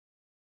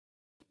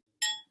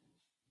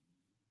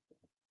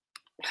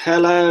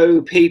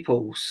Hello,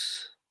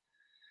 peoples.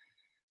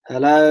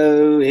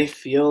 Hello,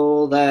 if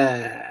you're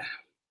there.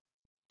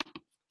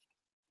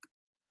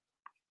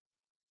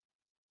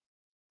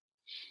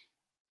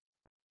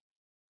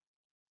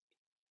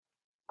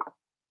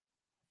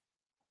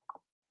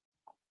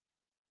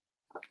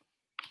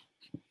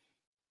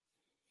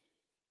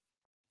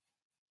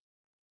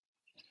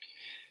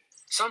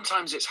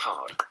 Sometimes it's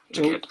hard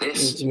to get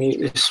this. Need to mute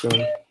this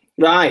one.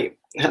 Right.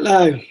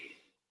 Hello.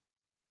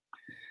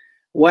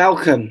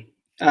 Welcome.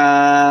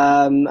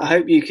 I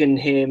hope you can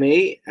hear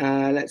me.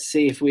 Let's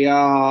see if we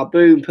are.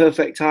 Boom.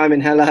 Perfect timing.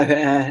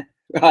 Hello.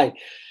 Right.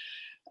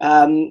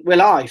 We're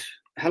live.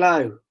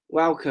 Hello.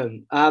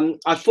 Welcome.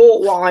 I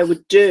thought what I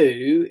would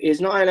do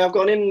is not only I've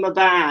got in my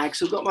bag,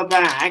 so I've got my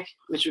bag,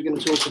 which we're going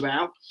to talk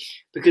about,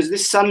 because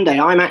this Sunday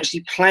I'm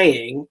actually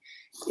playing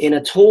in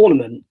a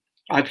tournament.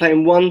 I play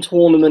in one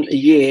tournament a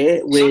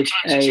year with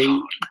a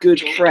good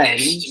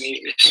friend.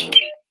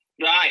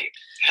 Right.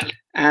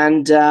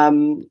 And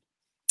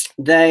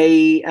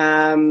they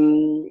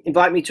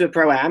invite me to a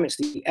Pro-Am. It's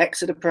the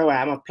Exeter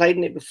Pro-Am. I've played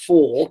in it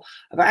before.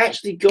 I've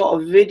actually got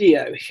a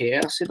video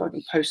here. I'll see if I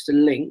can post a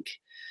link.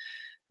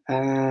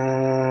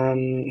 How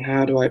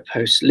do I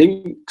post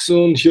links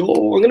on here?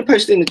 I'm going to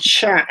post it in the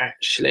chat,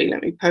 actually.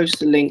 Let me post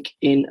the link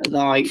in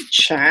thy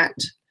chat.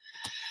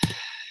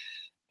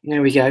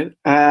 There we go.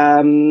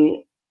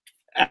 Basically,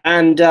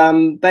 I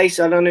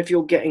don't know if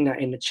you're getting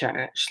that in the chat,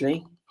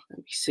 actually. Let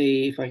me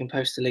see if I can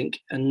post the link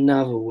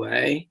another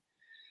way.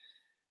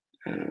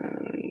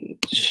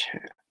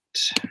 Chat.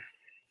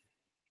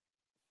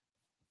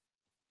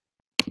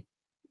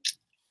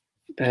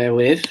 Bear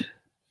with.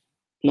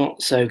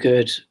 Not so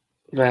good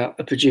without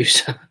a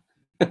producer.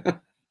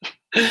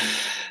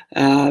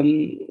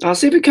 I'll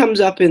see if it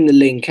comes up in the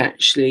link,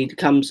 actually. It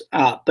comes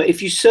up. But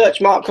if you search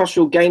Mark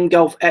Crossfield Game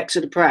Golf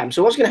Exeter Pro-Am,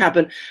 so what's going to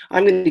happen,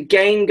 I'm going to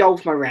game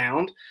golf my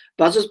round.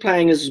 Buzzer's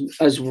playing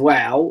as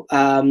well.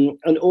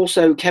 And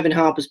also Kevin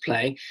Harper's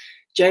playing.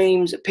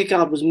 James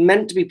Pickard was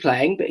meant to be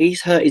playing, but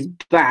he's hurt his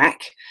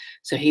back.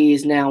 So he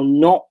is now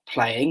not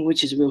playing,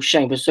 which is a real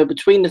shame. But so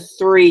between the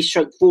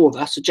 3/4 of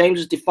us, so James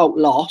was default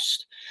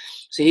lost.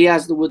 So he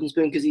has the wooden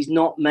spoon because he's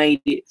not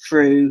made it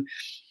through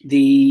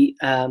the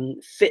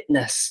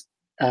fitness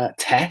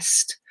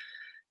test.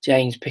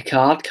 James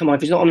Pickard, come on,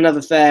 if he's not on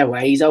another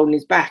fairway, he's holding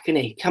his back,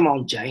 isn't he? Come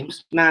on,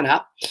 James, man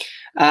up.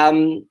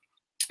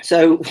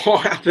 So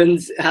what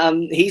happens,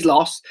 he's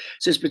lost.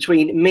 So it's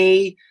between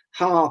me,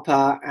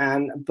 Harper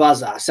and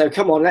Buzzer. So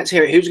come on, let's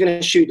hear it. Who's going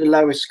to shoot the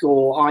lowest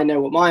score? I know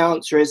what my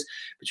answer is.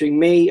 Between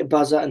me,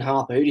 Buzzer and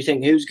Harper, who do you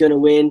think? Who's going to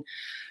win?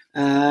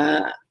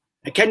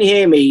 Can you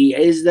hear me?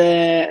 Is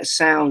there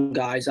sound,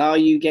 guys? Are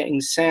you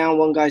getting sound?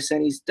 One guy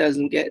saying he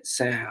doesn't get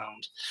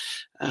sound.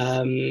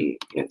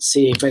 Let's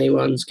see if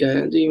anyone's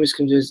going. Do you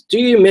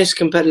miss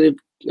competitive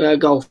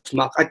golf,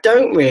 Mark? I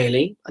don't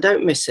really. I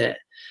don't miss it.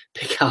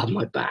 Pick up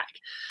my back.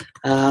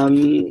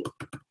 I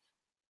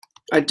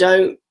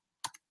don't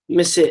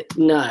miss it.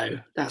 No,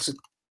 that's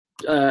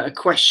a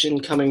question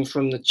coming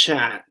from the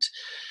chat.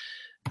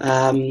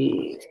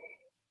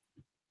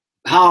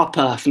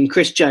 Harper from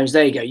Chris Jones.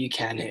 There you go. You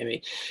can hear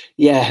me.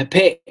 Yeah,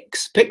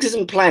 Pix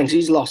isn't playing, so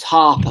he's lost.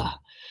 Harper.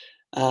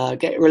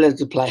 Get Rilla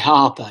to play.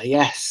 Harper.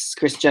 Yes,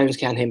 Chris Jones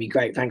can hear me.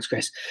 Great. Thanks,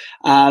 Chris.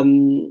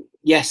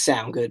 Yes,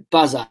 sound good.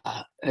 Buzzer.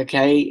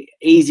 Okay,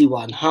 easy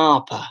one.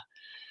 Harper.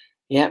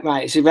 Yeah,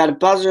 right. So we've had a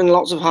buzzer and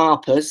lots of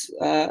Harpers.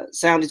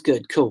 Sound is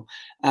good. Cool.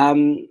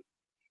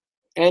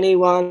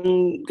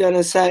 Anyone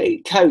gonna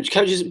say coach?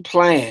 Coach isn't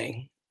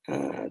playing.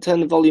 Turn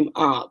the volume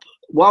up.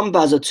 One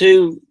buzzer,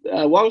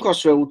 one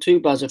Crossfield, 2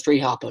 buzzer, 3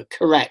 Harper.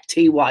 Correct.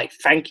 T White.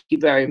 Thank you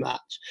very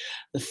much.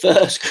 The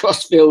first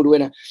Crossfield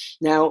winner.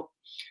 Now,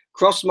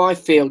 cross my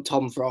field,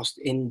 Tom Frost.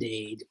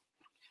 Indeed.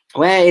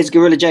 Where is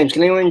Gorilla James?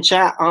 Can anyone in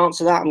chat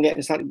answer that? I'm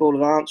getting slightly bored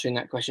of answering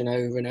that question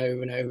over and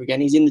over and over again.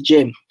 He's in the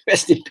gym.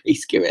 Rest in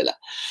peace, Gorilla.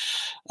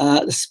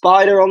 The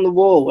spider on the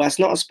wall. That's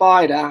not a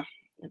spider.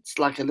 It's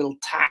like a little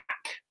tack.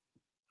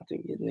 I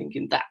think you're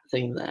thinking that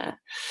thing there.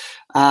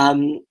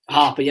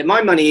 Harper. Yeah,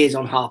 my money is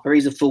on Harper.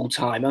 He's a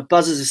full-timer.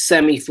 Buzzer's a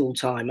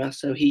semi-full-timer,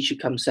 so he should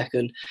come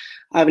second.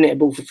 I haven't hit a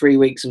ball for 3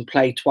 weeks and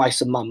play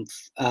twice a month.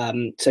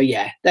 So,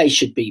 yeah, they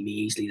should beat me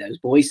easily, those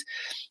boys.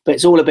 But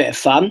it's all a bit of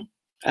fun.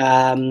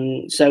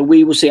 So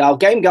we will see. I'll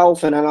game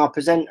golf and then I'll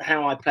present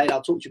how I played.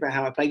 I'll talk to you about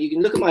how I played. You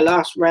can look at my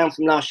last round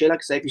from last year. Like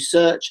I say, if you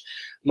search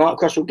Mark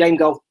Crossfield Game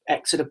Golf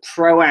Exeter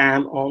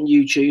Pro-Am on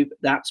YouTube,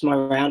 that's my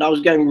round. I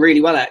was going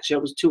really well, actually. I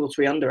was 2 or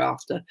 3 under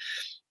after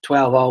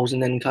 12 holes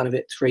and then kind of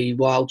hit 3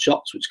 wild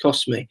shots, which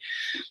cost me.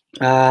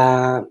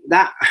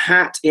 That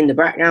hat in the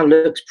background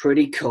looks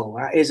pretty cool.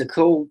 That is a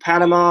cool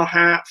Panama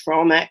hat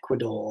from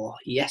Ecuador.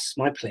 Yes,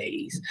 my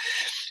please.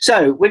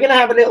 So we're going to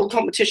have a little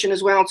competition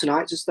as well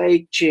tonight, so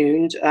stay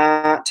tuned.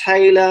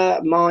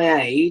 Taylor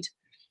My Aid,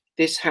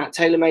 this hat,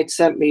 TaylorMade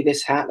sent me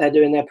this hat. They're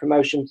doing their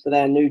promotion for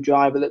their new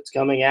driver that's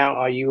coming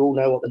out. You all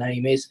know what the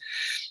name is.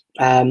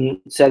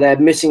 So they're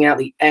missing out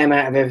the M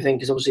out of everything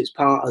because obviously it's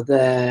part of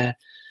their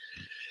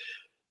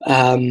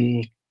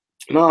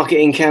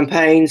marketing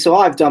campaign. So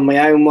I've done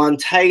my own one,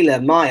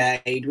 Tailor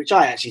My Aid, which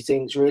I actually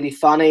think is really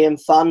funny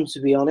and fun,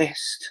 to be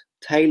honest.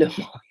 Tailor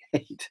My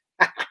Aid.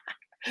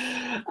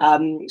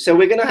 So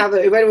we're going to have,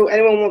 if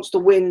anyone wants to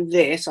win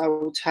this, I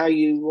will tell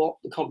you what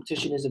the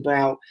competition is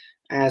about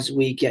as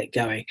we get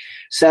going.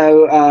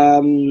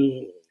 So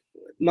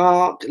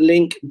Mark,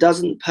 link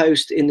doesn't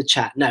post in the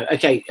chat. No,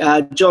 okay,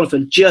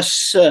 Jonathan,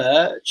 just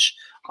search.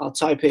 I'll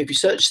type it. If you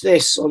search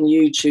this on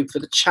YouTube for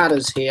the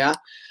chatters here,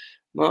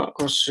 Mark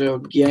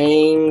Crossfield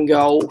Game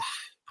Golf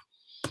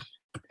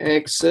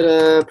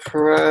Exeter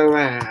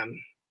Pro-Am.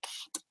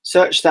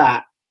 Search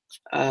that,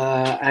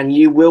 and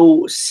you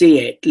will see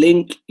it.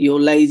 Link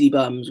your lazy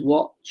bums.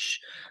 Watch.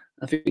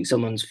 I think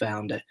someone's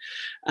found it.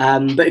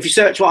 But if you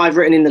search what I've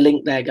written in the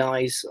link there,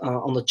 guys,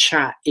 on the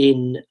chat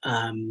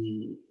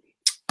on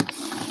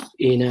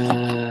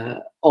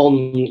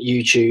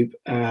YouTube,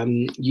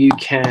 you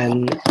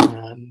can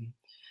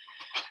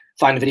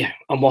find the video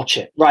and watch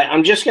it. Right,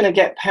 I'm just going to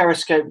get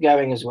Periscope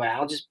going as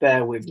well. Just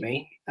bear with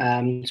me.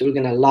 So we're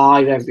going to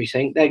live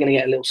everything. They're going to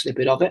get a little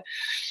snippet of it.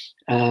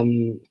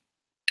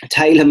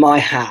 Tailor my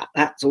hat.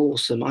 That's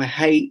awesome. I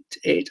hate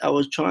it. I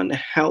was trying to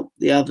help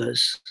the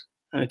others.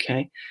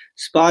 Okay.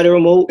 Spider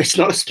on the wall. It's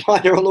not a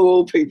spider on the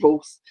wall,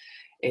 people.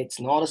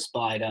 It's not a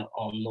spider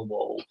on the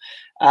wall.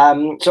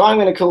 So I'm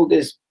going to call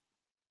this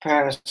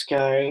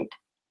Periscope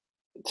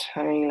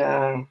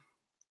Tailor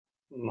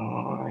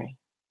My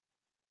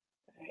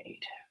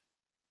Aid.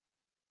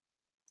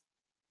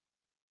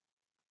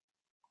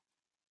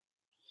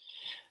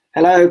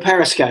 Hello,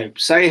 Periscope.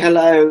 Say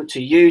hello to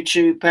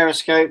YouTube,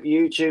 Periscope.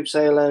 YouTube,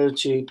 say hello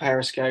to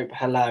Periscope.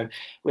 Hello.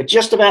 We're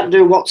just about to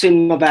do what's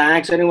in my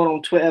bag. So anyone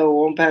on Twitter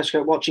or on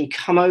Periscope watching,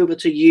 come over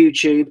to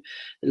YouTube.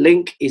 The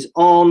link is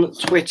on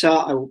Twitter.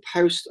 I will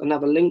post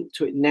another link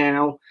to it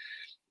now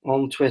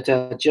on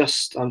Twitter.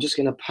 I'm just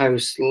going to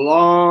post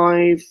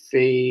live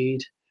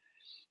feed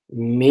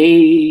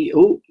me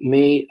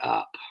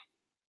up.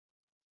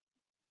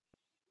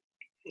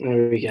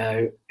 There we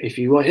go. If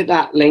you want to hit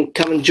that link,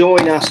 come and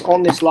join us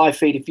on this live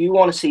feed. If you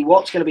want to see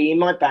what's going to be in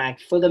my bag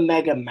for the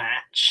mega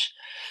match,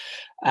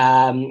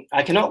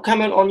 I cannot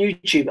comment on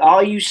YouTube.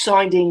 Are you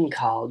signed in,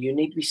 Carl? You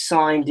need to be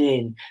signed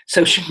in.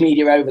 Social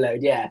media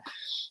overload, yeah.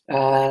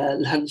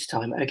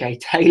 Lunchtime. Okay,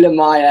 Tailor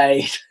My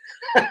Aid.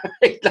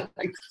 The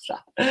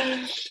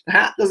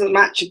hat doesn't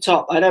match your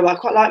top. I know, but I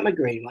quite like my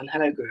green one.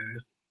 Hello, Guru.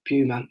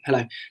 Puma.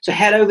 Hello. So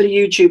head over to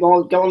YouTube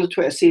or go on the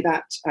Twitter, see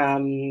that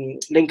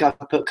link I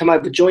put. Come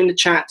over, join the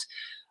chat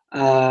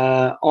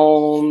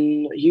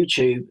on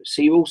YouTube.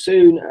 See you all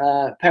soon.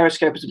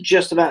 Periscope is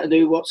just about to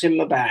do what's in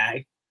my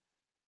bag.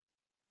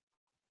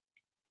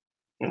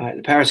 All right,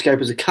 the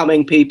Periscopers are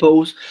coming,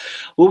 peoples.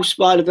 Wolf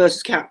Spider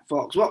versus Cat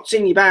Fox. What's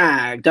in your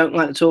bag? Don't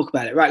like to talk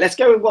about it. Right, let's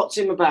go with what's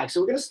in my bag.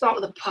 So we're going to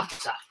start with a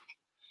putter.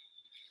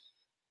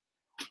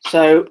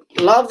 So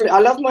lovely. I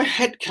love my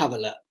head cover.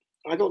 Look,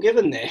 I got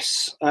given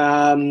this.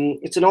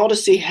 It's an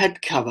Odyssey head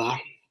cover,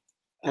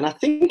 and I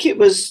think it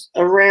was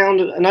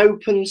around an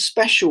open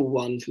special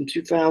one from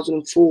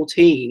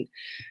 2014.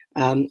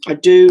 I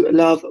do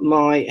love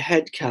my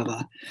head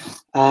cover.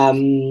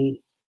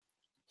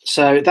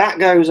 So that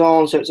goes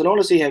on. So it's an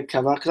Odyssey head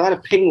cover because I had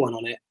a ping one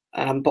on it,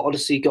 but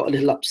Odyssey got a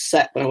little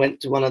upset when I went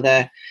to one of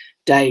their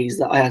days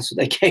that I had, so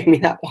they gave me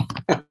that one.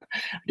 I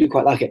do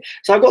quite like it.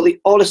 So I've got the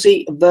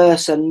Odyssey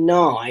Versa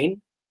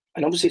 9.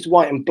 And obviously it's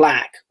white and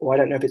black, or I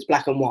don't know if it's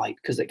black and white,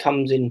 because it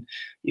comes in,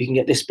 you can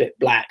get this bit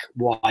black,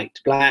 white,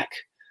 black.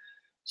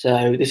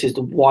 So this is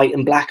the white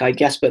and black, I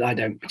guess, but I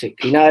don't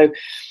particularly know.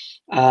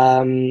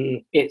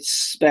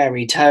 It's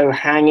very toe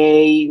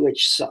hangy,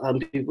 which some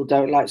people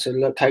don't like, so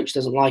the coach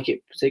doesn't like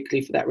it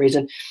particularly for that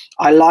reason.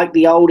 I like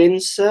the old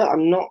insert.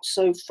 I'm not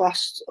so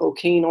fussed or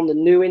keen on the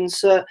new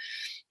insert.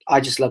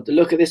 I just love the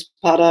look of this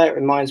putter. It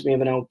reminds me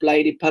of an old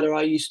bladed putter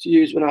I used to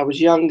use when I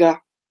was younger.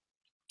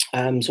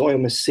 So I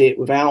almost see it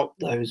without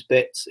those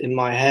bits in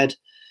my head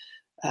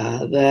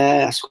there.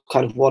 That's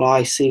kind of what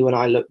I see when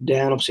I look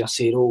down. Obviously I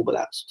see it all, but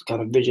that's the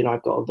kind of vision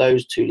I've got of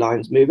those two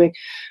lines moving.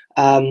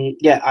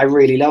 Yeah, I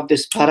really love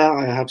this putter.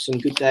 I have some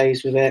good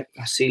days with it.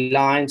 I see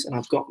lines, and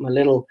I've got my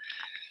little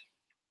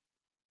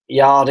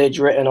yardage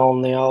written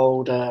on the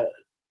old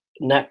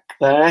neck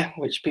there,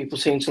 which people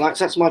seem to like.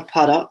 So that's my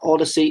putter,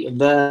 Odyssey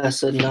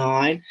Versa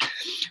 9.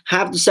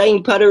 Have the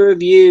same putter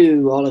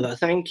review, Oliver.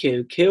 Thank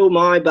you. Kill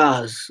my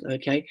buzz.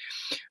 Okay.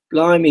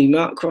 Blimey,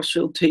 Mark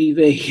Crossfield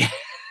TV.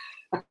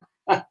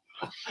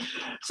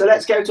 So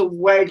let's go to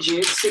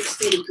wedges.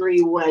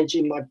 60-degree wedge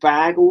in my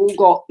bag. All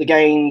got the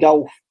game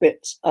golf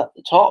bits at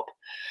the top.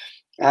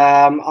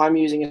 I'm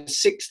using a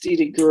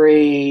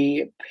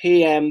 60-degree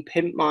PM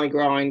Pimp My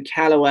Grind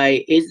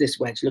Callaway. Is this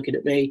wedge? Looking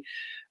at me.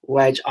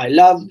 Wedge. I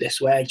love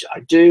this wedge. I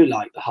do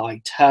like the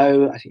high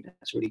toe. I think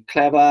that's really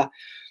clever.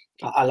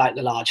 I like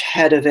the large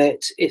head of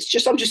it. It's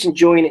just, I'm just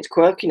enjoying its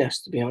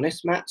quirkiness, to be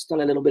honest. Matt's done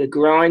a little bit of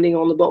grinding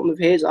on the bottom of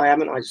his. I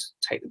haven't. I just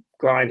take the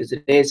grind as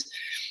it is.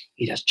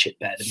 He does chip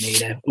better than me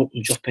there. Oh,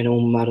 I'm dropping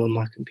all mud on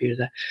my computer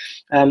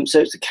there. So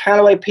it's the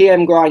Callaway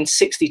PM Grind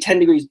 60, 10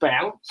 degrees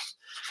bounce.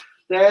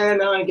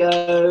 Then I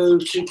go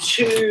to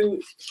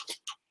 2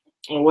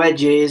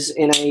 wedges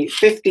in a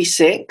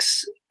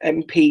 56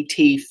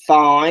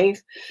 MPT5,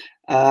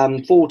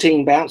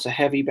 14 bounce, a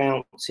heavy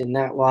bounce in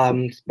that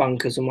one,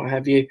 bunkers and what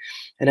have you,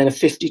 and then a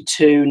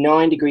 52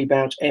 9-degree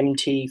bounce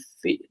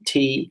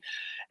MPT5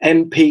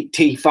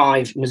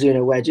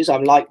 Mizuno wedges. I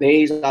like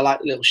these. I like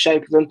the little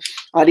shape of them.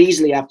 I'd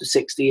easily have the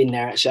 60 in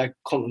there. Actually, I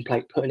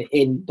contemplate putting it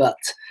in, but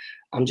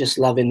I'm just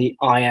loving the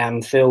I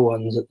Am Phil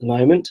ones at the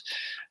moment.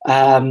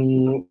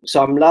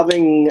 So I'm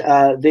loving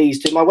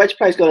these two. My wedge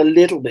play's got a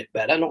little bit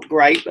better, not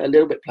great, but a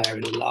little bit better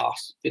in the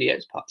last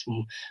videos, apart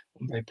from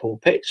a very poor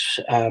pitch.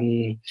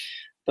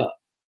 But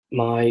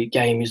my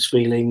game is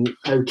feeling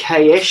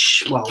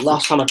okay-ish. Well,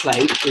 last time I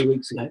played 3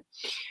 weeks ago.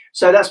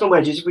 So that's my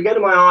wedges. If we go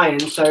to my iron,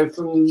 so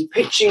from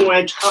pitching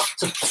wedge up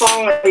to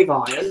 5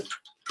 iron,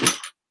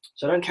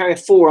 so I don't carry a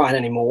 4 iron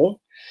anymore.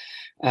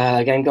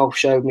 Game Golf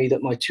showed me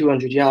that my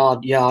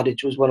 200-yard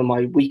yardage was one of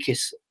my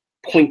weakest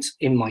points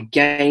in my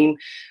game.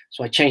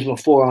 So I changed my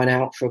 4 iron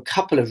out for a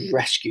couple of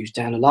rescues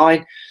down the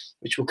line,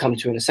 which we'll come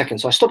to in a second.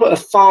 So I stop at a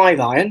 5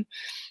 iron,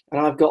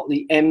 and I've got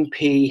the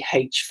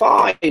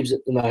MPH5s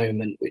at the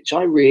moment, which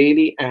I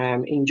really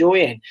am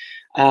enjoying.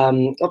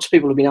 Lots of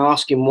people have been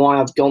asking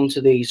why I've gone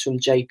to these from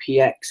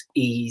JPX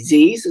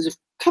EZs. There's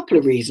a couple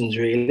of reasons,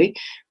 really,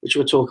 which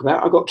we'll talk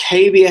about. I've got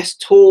KBS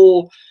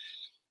Tour.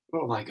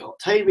 What have I got?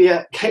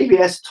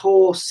 KBS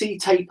Tour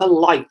C-Taper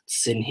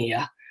lights in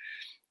here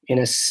in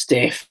a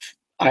stiff.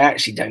 I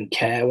actually don't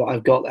care what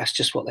I've got. That's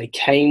just what they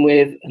came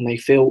with, and they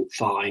feel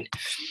fine.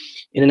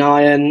 In an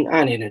iron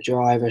and in a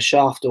driver,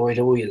 shaft oil,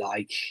 all you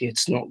like,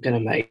 it's not going to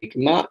make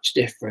much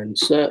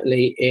difference,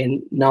 certainly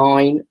in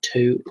 9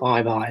 to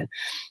 5 iron,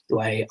 the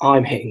way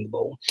I'm hitting the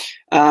ball.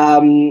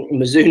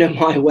 Mizuno,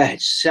 my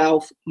wedge,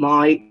 South,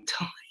 my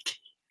tight.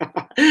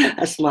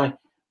 That's my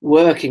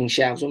working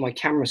shelves, all my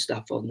camera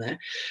stuff on there.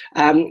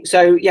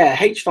 So yeah,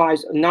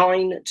 H5s,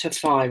 9 to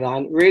 5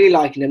 iron, really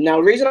liking them. Now,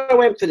 the reason I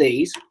went for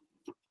these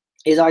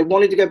is I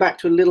wanted to go back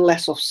to a little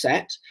less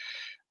offset,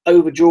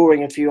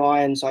 overdrawing a few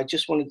irons. I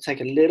just wanted to take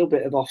a little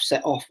bit of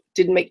offset off.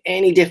 Didn't make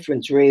any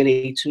difference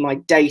really to my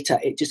data.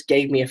 It just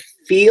gave me a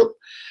feel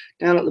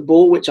down at the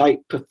ball, which I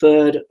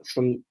preferred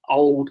from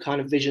old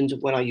kind of visions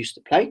of when I used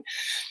to play.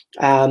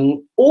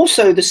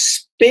 Also, the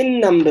spin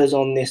numbers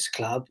on this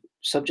club,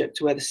 subject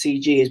to where the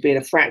CG is being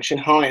a fraction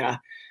higher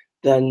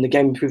than the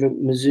Game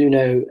Improvement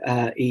Mizuno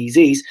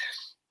EZs,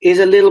 is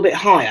a little bit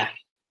higher.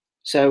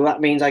 So that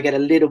means I get a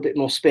little bit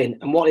more spin.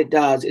 And what it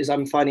does is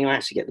I'm finding I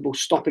actually get the ball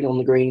stopping on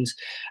the greens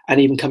and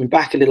even coming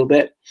back a little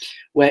bit,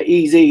 where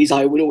EZs,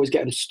 I would always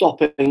get them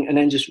stopping and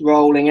then just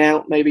rolling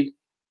out maybe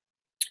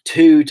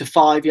 2 to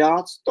 5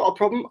 yards. Not a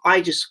problem.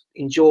 I just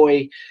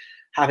enjoy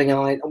having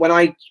when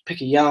I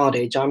pick a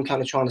yardage, I'm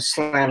kind of trying to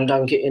slam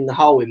dunk it in the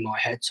hole in my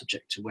head,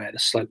 subject to where the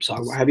slopes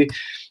are, what have you.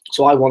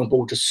 So I want the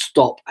ball to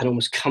stop and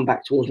almost come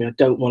back towards me. I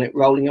don't want it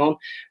rolling on.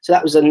 So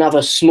that was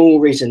another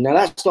small reason. Now,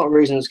 that's not a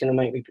reason that's going to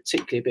make me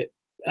particularly a bit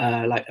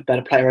like a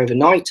better player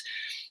overnight,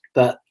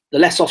 but the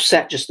less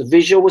offset, just the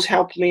visual was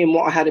helping me and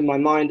what I had in my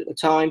mind at the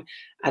time.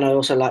 And I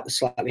also like the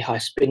slightly high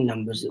spin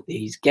numbers that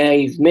these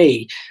gave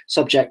me,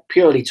 subject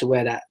purely to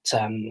where that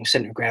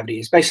center of gravity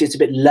is. Basically, it's a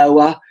bit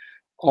lower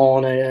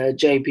on a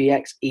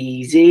JPX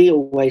EZ,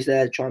 always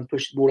there to try and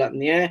push the ball up in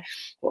the air.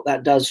 What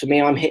that does for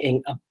me, I'm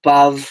hitting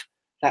above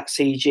that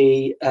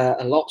CG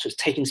a lot, so it's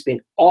taking spin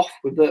off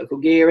with vertical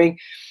gearing.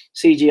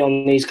 CG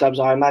on these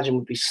clubs, I imagine,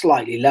 would be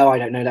slightly low. I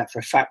don't know that for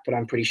a fact, but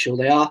I'm pretty sure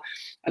they are.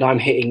 And I'm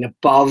hitting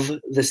above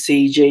the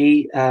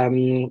CG,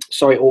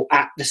 or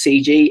at the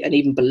CG, and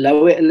even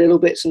below it a little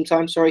bit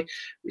sometimes,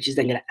 which is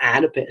then going to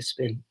add a bit of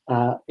spin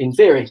in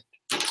theory.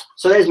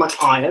 So there's my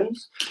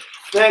irons.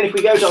 Then if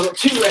we go to, I've got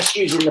 2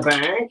 rescues in the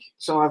bag.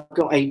 So I've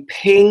got a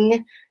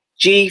Ping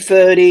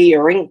G30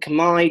 Rink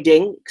My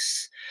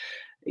Dinks,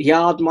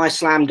 Yard My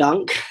Slam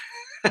Dunk.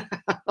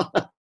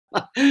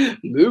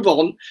 Move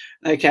on.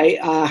 Okay,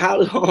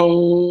 how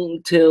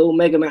long till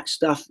MegaMatch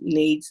stuff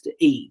needs to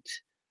eat?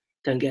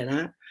 Don't get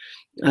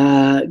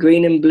that.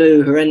 Green and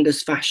blue,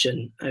 horrendous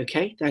fashion.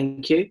 Okay,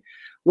 thank you.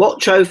 What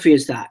trophy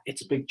is that?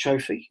 It's a big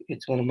trophy.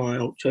 It's one of my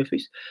old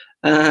trophies.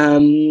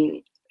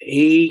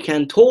 He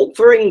can talk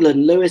for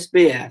England, Lewis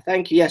Beer.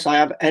 Thank you. Yes, I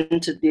have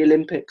entered the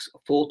Olympics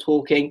for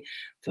talking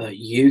for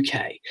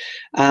UK.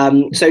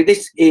 So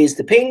this is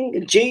the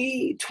Ping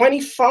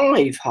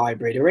G25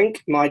 hybrid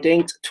rink. My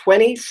dinks,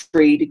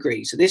 23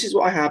 degrees. So this is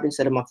what I have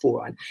instead of my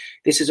 4 iron.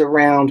 This is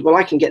around, well,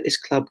 I can get this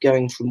club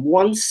going from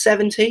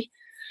 170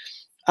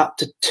 up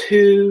to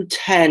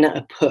 210 at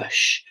a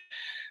push.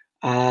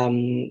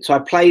 So I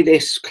play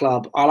this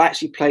club. I'll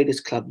actually play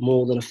this club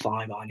more than a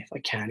 5 iron if I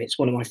can. It's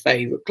one of my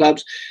favorite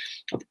clubs.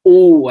 I've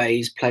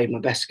always played my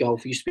best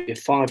golf. It used to be a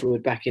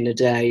 5-wood back in the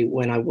day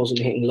when I wasn't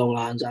hitting long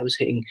irons. I was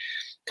hitting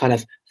kind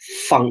of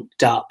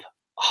funked up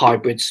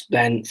hybrids,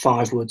 then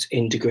 5-woods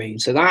into green.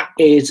 So that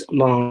is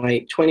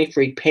my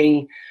 23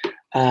 Ping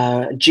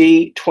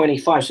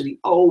G25. So the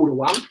older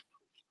one.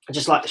 I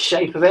just like the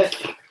shape of it.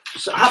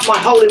 So I have my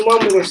hole in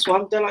one with this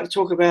one. Don't like to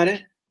talk about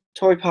it.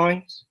 Torrey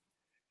Pines,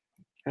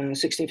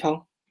 16th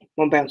hole.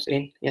 one bounce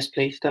in. Yes,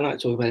 please. Don't like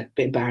to talk about it.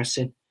 Bit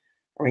embarrassing.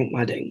 Rink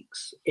my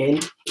dinks in.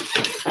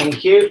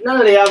 Thank you.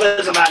 None of the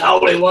others have had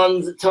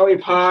hole-in-ones at Torrey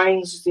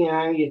Pines. You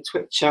know, your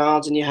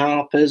Twitchards and your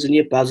Harpers and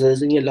your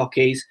Buzzers and your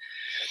Lockies.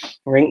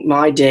 Rink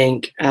my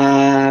dink.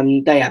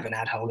 They haven't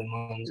had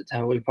hole-in-ones at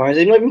Torrey Pines.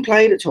 They've not even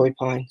played at Torrey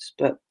Pines.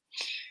 But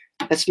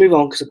let's move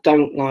on because I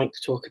don't like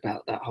to talk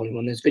about that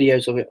hole-in-one. There's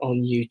videos of it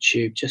on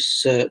YouTube.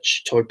 Just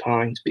search Torrey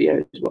Pines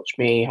videos. Watch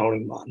me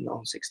hole-in-one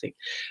on 16.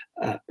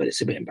 But it's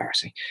a bit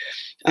embarrassing.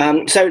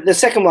 So the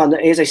second one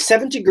is a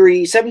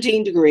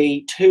 17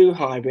 degree 2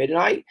 hybrid.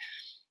 And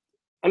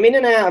I'm in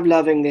and out of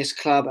loving this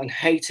club and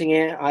hating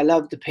it. I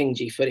love the Ping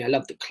G footy. I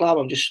love the club.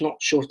 I'm just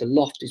not sure if the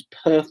loft is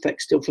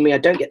perfect still for me. I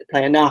don't get to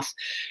play enough.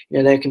 You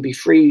know, there can be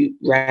 3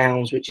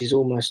 rounds, which is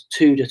almost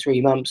 2 to 3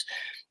 months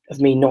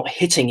of me not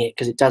hitting it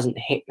because it doesn't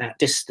hit that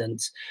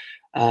distance.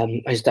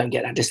 I just don't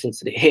get that distance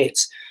that it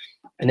hits.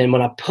 And then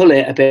when I pull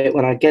it a bit,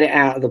 when I get it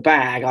out of the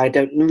bag, I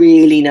don't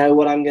really know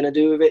what I'm going to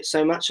do with it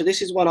so much. So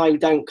this is one I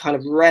don't kind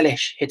of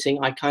relish hitting.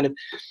 I kind of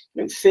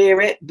don't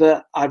fear it,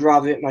 but I'd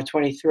rather hit my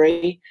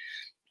 23.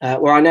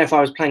 Where I know if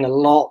I was playing a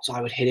lot,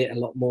 I would hit it a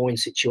lot more in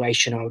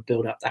situation. I would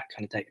build up that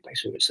kind of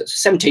database with it. So it's a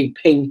 17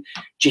 Ping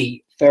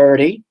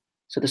G30.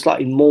 So the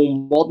slightly more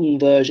modern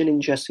version.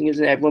 Interesting,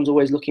 isn't it? Everyone's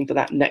always looking for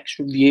that next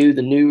review,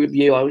 the new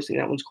review. I always think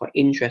that one's quite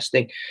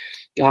interesting.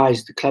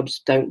 Guys, the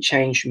clubs don't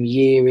change from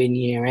year in,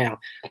 year out.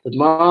 The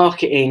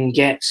marketing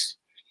gets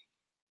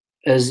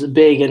as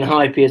big and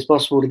hypey as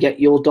possible to get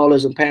your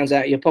dollars and pounds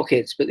out of your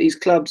pockets. But these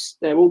clubs,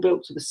 they're all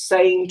built to the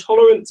same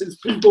tolerances,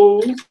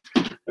 people.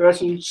 There are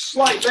some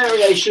slight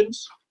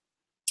variations.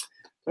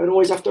 Don't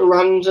always have to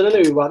run to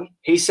the new one.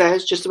 He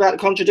says, just about to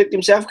contradict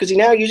himself because he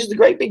now uses the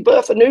Great Big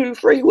Bertha new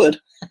Freewood.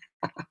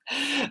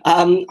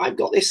 I've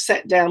got this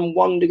set down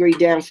 1 degree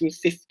down from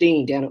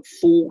 15, down at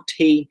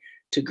 14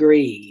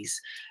 degrees.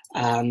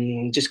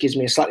 Just gives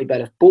me a slightly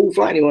better ball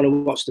flight. Anyone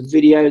who watched the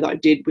video that I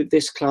did with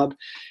this club,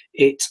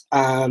 it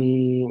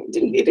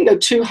didn't go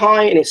too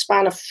high and it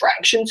span a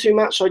fraction too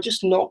much, so I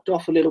just knocked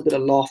off a little bit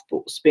of loft,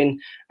 but spin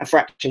a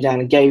fraction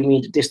down and gave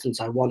me the distance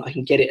I want. I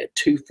can get it at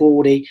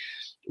 240,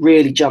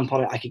 really jump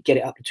on it. I could get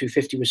it up to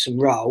 250 with some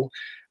roll,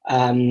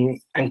 and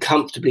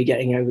comfortably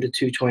getting over the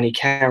 220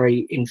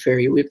 carry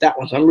inferior with that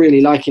one. So I'm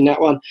really liking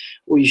that one.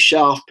 All you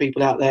shaft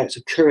people out there, it's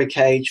a Kura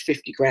cage,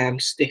 50 gram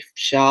stiff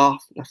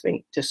shaft. I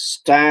think just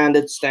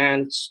standard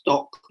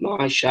stock,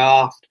 my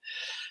shaft.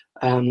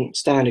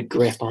 Standard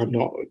grip.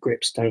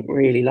 Grips don't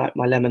really like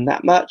my lemon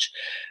that much.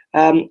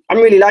 I'm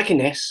really liking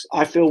this.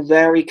 I feel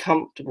very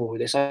comfortable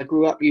with this. I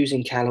grew up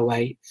using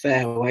Callaway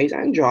fairways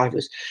and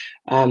drivers,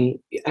 and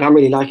I'm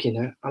really liking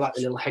that. I like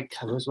the little head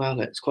cover as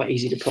well. It's quite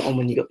easy to put on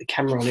when you've got the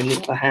camera on in the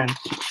other hand.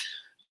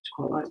 It's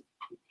quite like.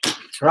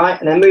 Right,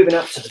 and then moving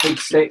up to the big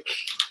stick,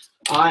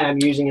 I am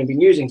using and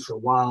been using for a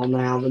while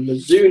now the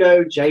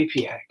Mizuno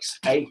JPX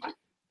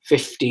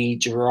 850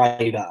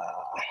 driver.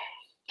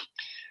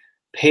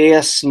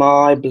 Pierce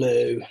my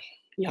blue.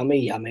 Yummy,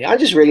 yummy. I'm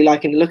just really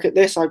liking the look at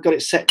this. I've got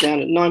it set down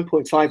at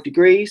 9.5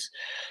 degrees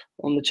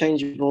on the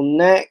changeable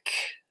neck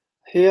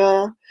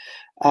here.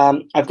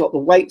 I've got the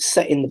weight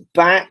set in the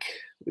back,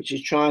 which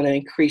is trying to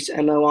increase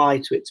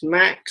MOI to its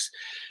max.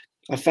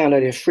 I found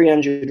only a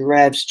 300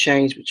 revs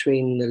change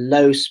between the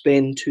low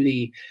spin to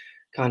the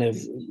kind of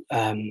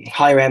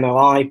higher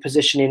MOI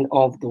positioning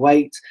of the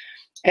weight.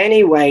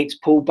 Any weight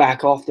pulled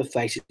back off the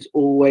face is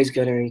always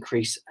going to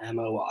increase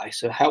MOI.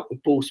 So help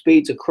with ball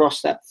speeds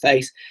across that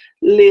face,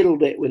 little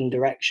bit with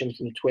direction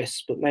from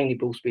twists, but mainly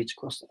ball speeds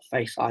across that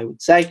face, I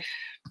would say.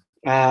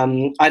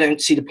 I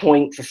don't see the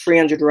point for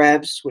 300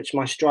 revs, which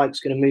my strike's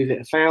going to move it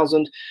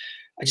 1,000.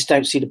 I just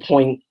don't see the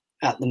point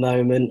at the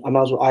moment.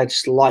 I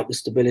just like the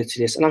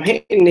stability of this. And I'm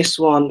hitting this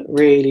one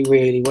really,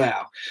 really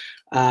well.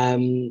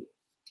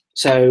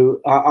 So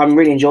I'm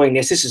really enjoying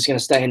this. This is going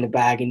to stay in the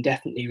bag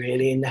indefinitely,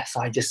 really, unless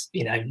I just,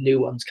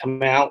 new ones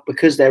come out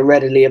because they're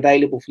readily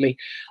available for me.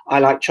 I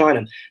like trying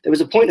them. There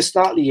was a point at the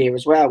start of the year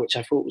as well, which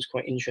I thought was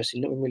quite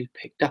interesting. No one really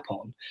picked up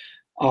on.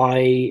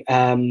 I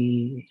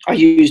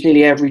used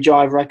nearly every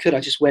driver I could.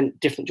 I just went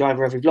different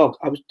driver every vlog.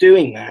 I was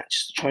doing that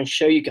just to try and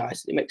show you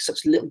guys that it makes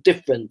such a little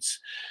difference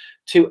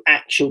to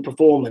actual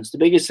performance. The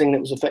biggest thing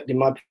that was affecting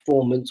my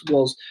performance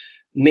was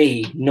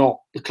me,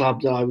 not the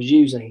club that I was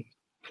using.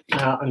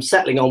 I'm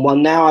settling on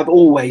one now. I've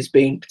always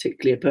been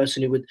particularly a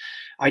person who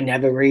I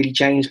never really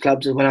changed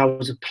clubs when I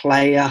was a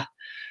player.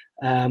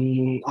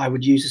 I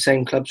would use the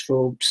same clubs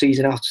for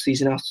season after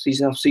season after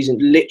season after season.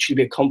 Literally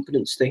be a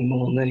confidence thing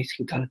more than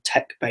anything kind of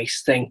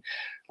tech-based thing,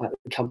 like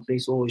the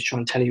companies always try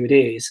and tell you it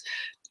is.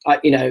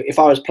 If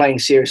I was playing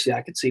seriously,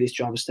 I could see this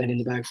driver staying in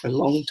the bag for a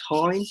long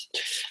time.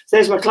 So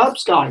there's my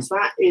clubs, guys.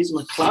 That is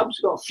my clubs.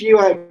 Got a few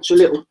extra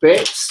little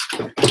bits.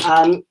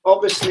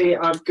 Obviously,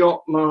 I've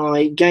got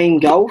my game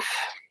golf,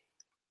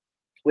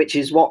 which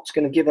is what's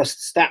going to give us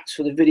the stats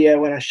for the video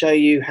when I show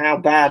you how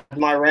bad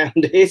my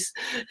round is.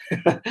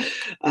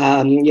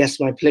 Yes,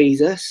 my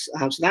pleasers.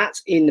 So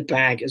that's in the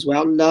bag as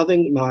well.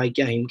 Loving my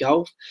game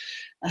golf.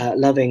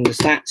 Loving the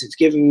stats it's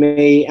given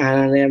me,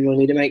 and then we'll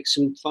need to make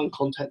some fun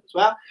content as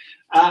well.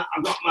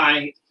 I've got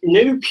my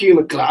new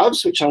Puma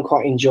gloves, which I'm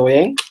quite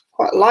enjoying.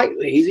 Quite like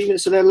these, even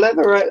so they're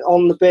leather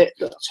on the bit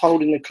that's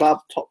holding the club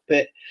top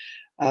bit.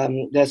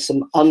 There's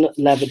some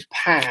unleathered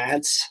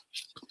pads,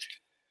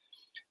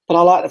 but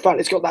I like the fact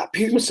it's got that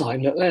Puma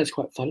sign up there. It's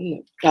quite fun,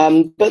 isn't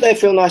it? But they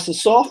feel nice and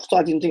soft.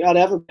 I didn't think I'd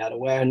ever be able to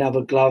wear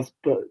another glove,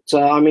 but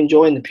I'm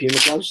enjoying the Puma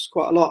gloves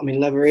quite a lot. I mean,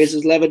 leather is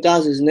as leather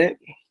does, isn't it?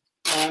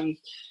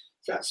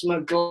 That's my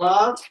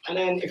glove, and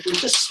then if we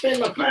just spin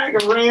my bag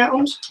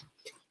around,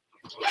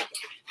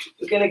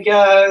 we're going to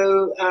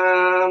go,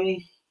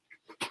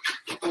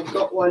 I've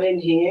got one in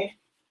here,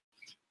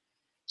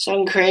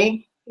 sun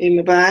cream in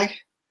my bag,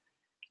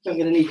 not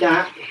going to need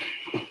that.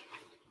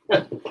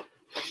 I've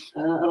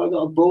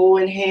got a ball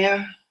in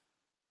here.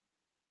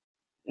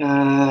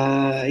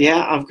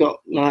 Yeah, I've got,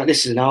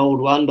 this is an old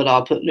one, but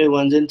I'll put new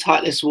ones in.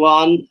 Titleist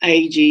 1,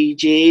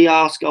 AGG,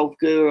 Ask Golf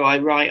Guru, I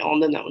write on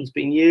them, that one's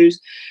been used.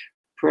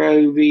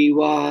 Pro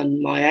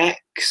V1, my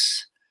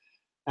X,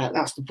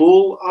 that's the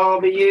ball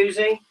I'll be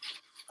using.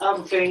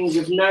 Other things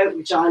of note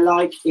which I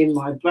like in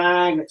my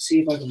bag, let's see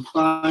if I can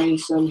find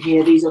some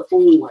here. These are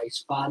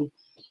always fun.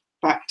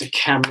 Back to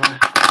camera.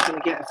 I'm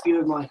going to get a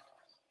few of my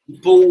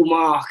ball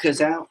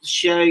markers out to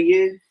show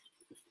you.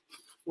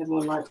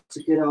 Everyone likes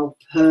a good old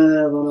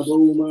perv on a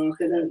ball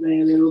marker, don't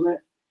they, a little bit?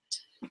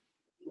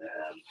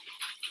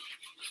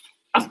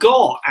 I've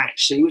got,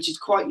 actually, which is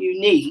quite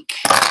unique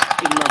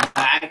in my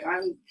bag. I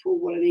haven't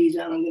pulled one of these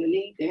out. I'm going to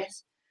need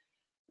this.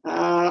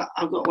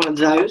 I've got one of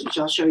those, which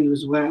I'll show you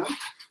as well.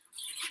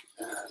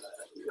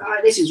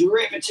 This is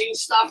riveting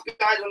stuff,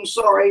 guys. I'm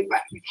sorry.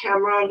 Back to the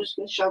camera. I'm just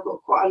going to show I've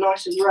got quite a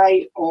nice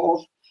array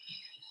of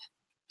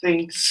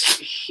things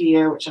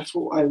here, which I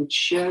thought I would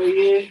show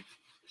you.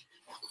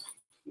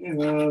 There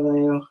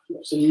they are.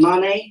 Got some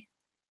money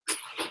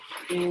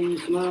in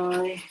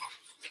my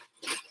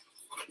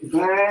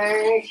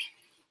bag.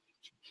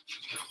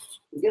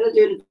 We're going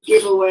to do the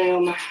giveaway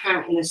on the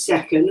hat in a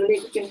second. I need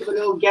to think of a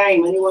little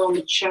game. Anyone on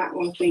the chat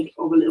want to think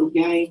of a little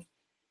game?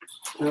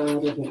 I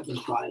don't think I can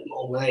find them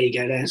all. There you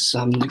go. There's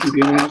some.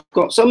 I've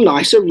got some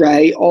nice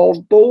array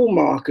of ball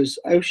markers.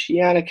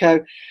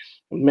 Oceanico,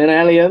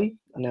 Minellium.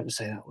 I never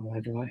say that one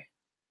over, right?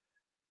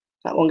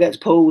 That one gets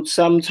pulled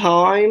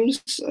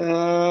sometimes.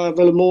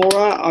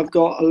 Villamora. I've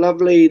got a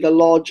lovely The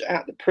Lodge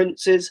at the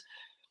Prince's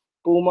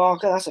ball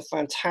marker. That's a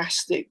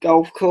fantastic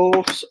golf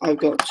course. I've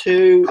got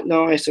two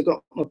nice. I've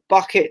got my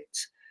Bucket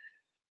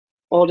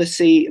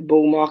Odyssey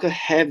ball marker,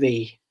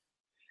 heavy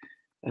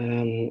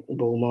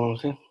ball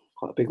marker,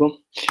 quite a big one.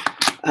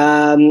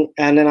 And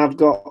then I've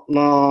got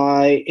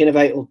my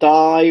Innovate or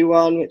Die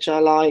one, which I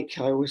like.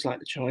 I always like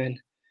to try and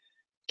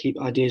keep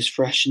ideas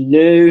fresh and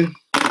new.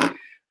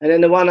 And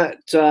then the one that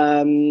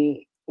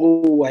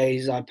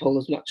always I pull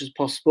as much as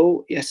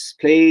possible. Yes,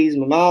 please,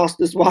 my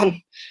Masters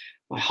one.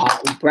 My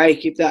heart will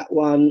break if that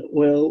one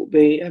will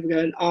be ever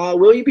going.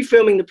 Will you be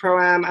filming the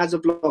Pro-Am as a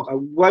vlog? I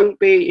won't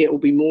be. It will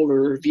be more of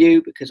a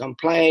review because I'm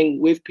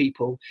playing with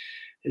people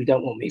who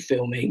don't want me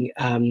filming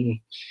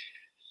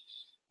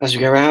as we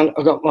go around.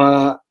 I've got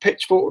my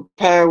pitchfork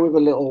repair with a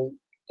little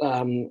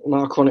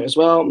mark on it as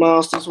well,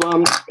 Masters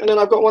one. And then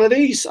I've got one of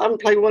these. I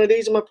haven't played one of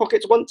these in my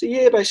pockets once a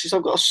year, basically. So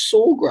I've got a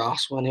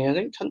Sawgrass one here, I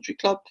think, Country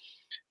Club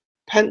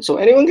pencil.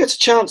 Anyone gets a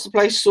chance to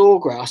play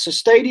Sawgrass? So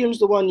Stadium's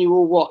the one you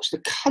will watch. The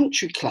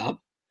Country Club,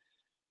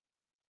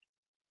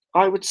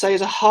 I would say,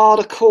 is a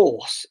harder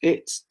course.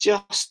 It's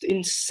just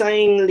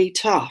insanely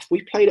tough.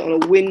 We played it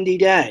on a windy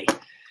day,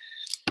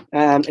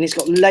 and it's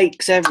got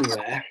lakes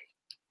everywhere.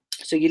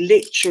 So you're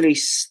literally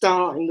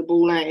starting the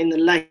ball out in the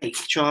lake,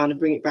 trying to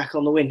bring it back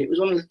on the wind. It was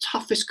one of the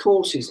toughest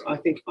courses I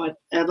think I've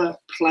ever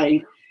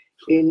played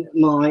in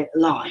my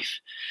life.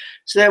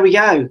 So there we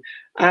go.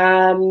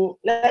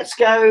 Let's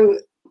go.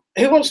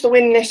 Who wants to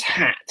win this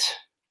hat?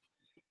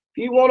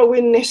 If you want to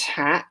win this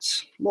hat,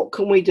 what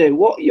can we do?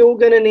 What you're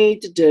going to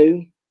need to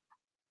do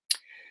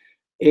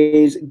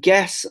is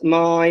guess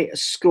my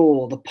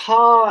score. The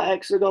par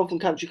Exeter Golf and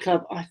Country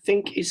Club, I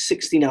think, is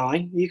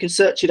 69. You can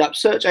search it up.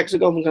 Search Exeter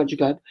Golf and Country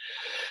Club.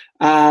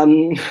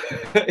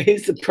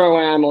 Is the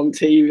Pro-Am on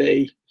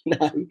TV?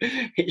 No,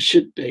 it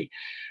should be.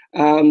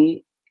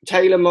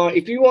 Taylor,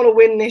 if you want to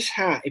win this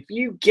hat, if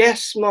you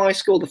guess my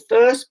score, the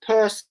first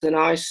person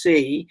I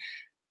see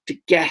to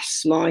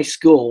guess my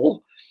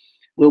score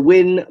will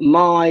win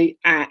my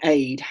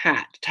aid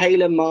hat.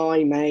 Taylor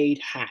my made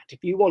hat.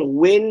 If you want to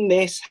win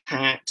this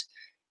hat,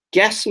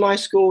 guess my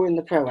score in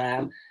the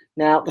Pro-Am.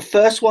 Now, the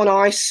first one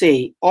I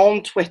see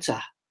on Twitter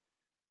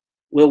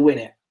will win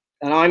it.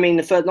 And I mean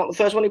the first, not the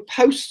first one who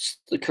posts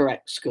the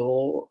correct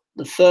score,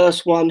 the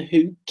first one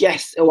who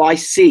I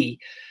see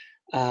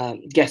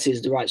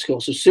guesses the right score.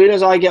 So as soon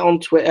as I get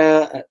on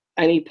Twitter at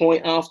any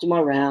point after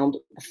my round,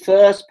 the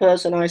first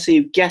person I see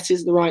who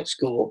guesses the right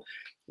score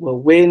will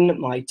win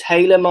my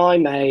Taylor My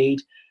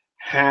Made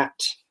hat,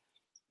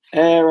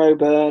 Aero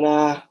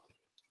Burner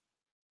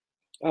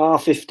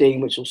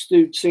R15, which will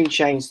soon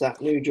change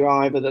that new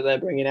driver that they're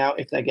bringing out.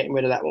 If they're getting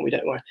rid of that one, we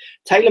don't worry.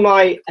 Taylor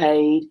My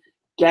Aid,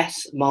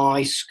 guess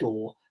my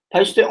score.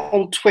 Post it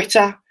on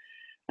Twitter,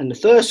 and the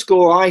first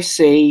score I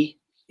see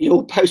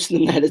you're posting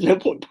them there. There's no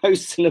point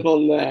posting them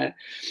on there.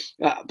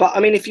 But I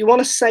mean, if you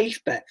want a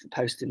safe bet for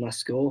posting my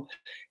score,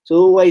 it's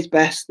always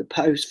best to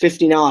post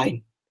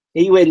 59.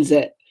 He wins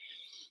it.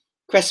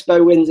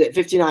 Crespo wins it.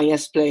 59,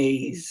 yes,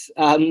 please.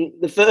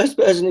 The first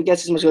person who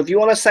guesses my score, if you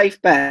want a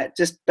safe bet,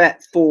 just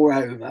bet 4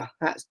 over.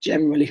 That's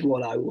generally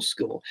what I will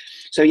score.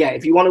 So yeah,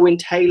 if you want to win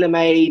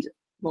tailor-made,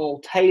 well,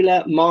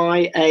 Taylor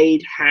My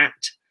Aid hat,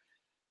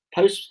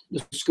 post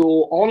the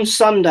score on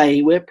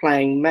Sunday. We're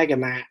playing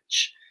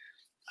MegaMatch.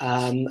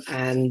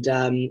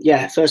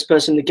 Yeah, first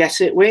person to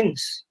guess it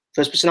wins.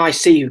 First person I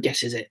see who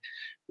guesses it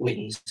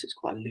wins. It's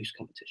quite a loose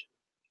competition.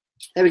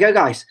 There we go,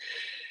 guys.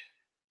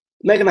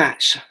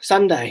 MegaMatch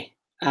Sunday.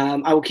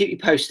 I will keep you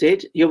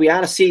posted. You'll be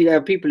able to see there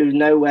are people who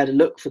know where to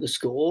look for the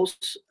scores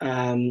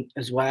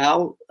as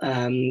well.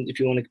 If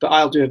you want to, but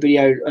I'll do a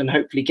video and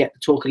hopefully get to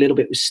talk a little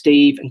bit with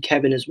Steve and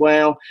Kevin as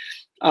well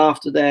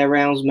after their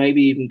rounds,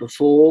 maybe even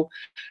before.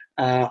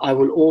 I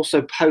will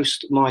also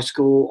post my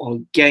score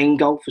on Game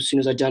Golf as soon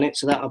as I've done it.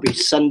 So that'll be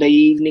Sunday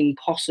evening,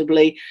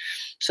 possibly,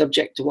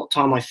 subject to what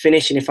time I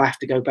finish and if I have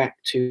to go back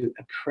to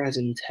a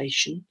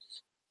presentation.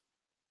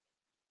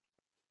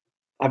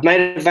 I've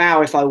made a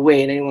vow if I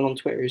win, anyone on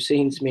Twitter who's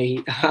seen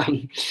me,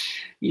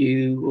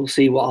 you will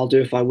see what I'll do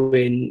if I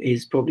win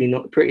is probably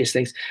not the prettiest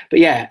things.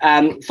 But yeah,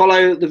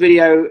 follow the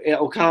video.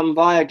 It'll come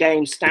via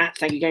Game Stats.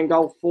 Thank you, Game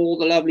Golf, for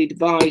the lovely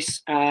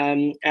device.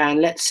 And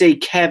let's see,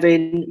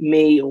 Kevin,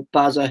 me, or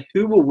Buzzer,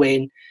 who will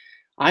win?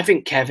 I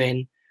think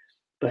Kevin,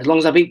 but as long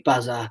as I beat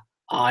Buzzer,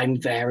 I'm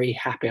very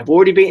happy. I've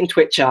already beaten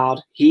Twitchard.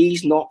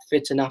 He's not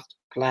fit enough to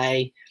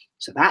play,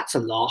 so that's a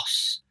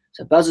loss.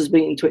 So Buzzer's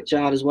beaten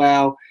Twitchard as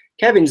well.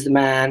 Kevin's the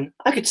man.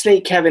 I could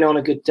sneak Kevin on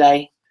a good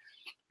day,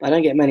 but I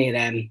don't get many of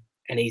them,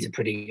 and he's a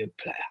pretty good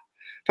player.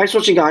 Thanks for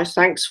watching, guys.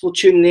 Thanks for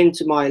tuning in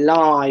to my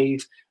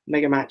live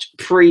MegaMatch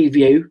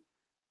preview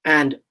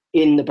and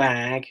in the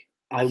bag.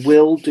 I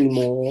will do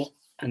more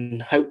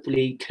and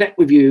hopefully connect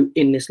with you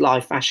in this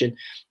live fashion a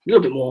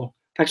little bit more.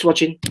 Thanks for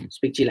watching.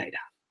 Speak to you later.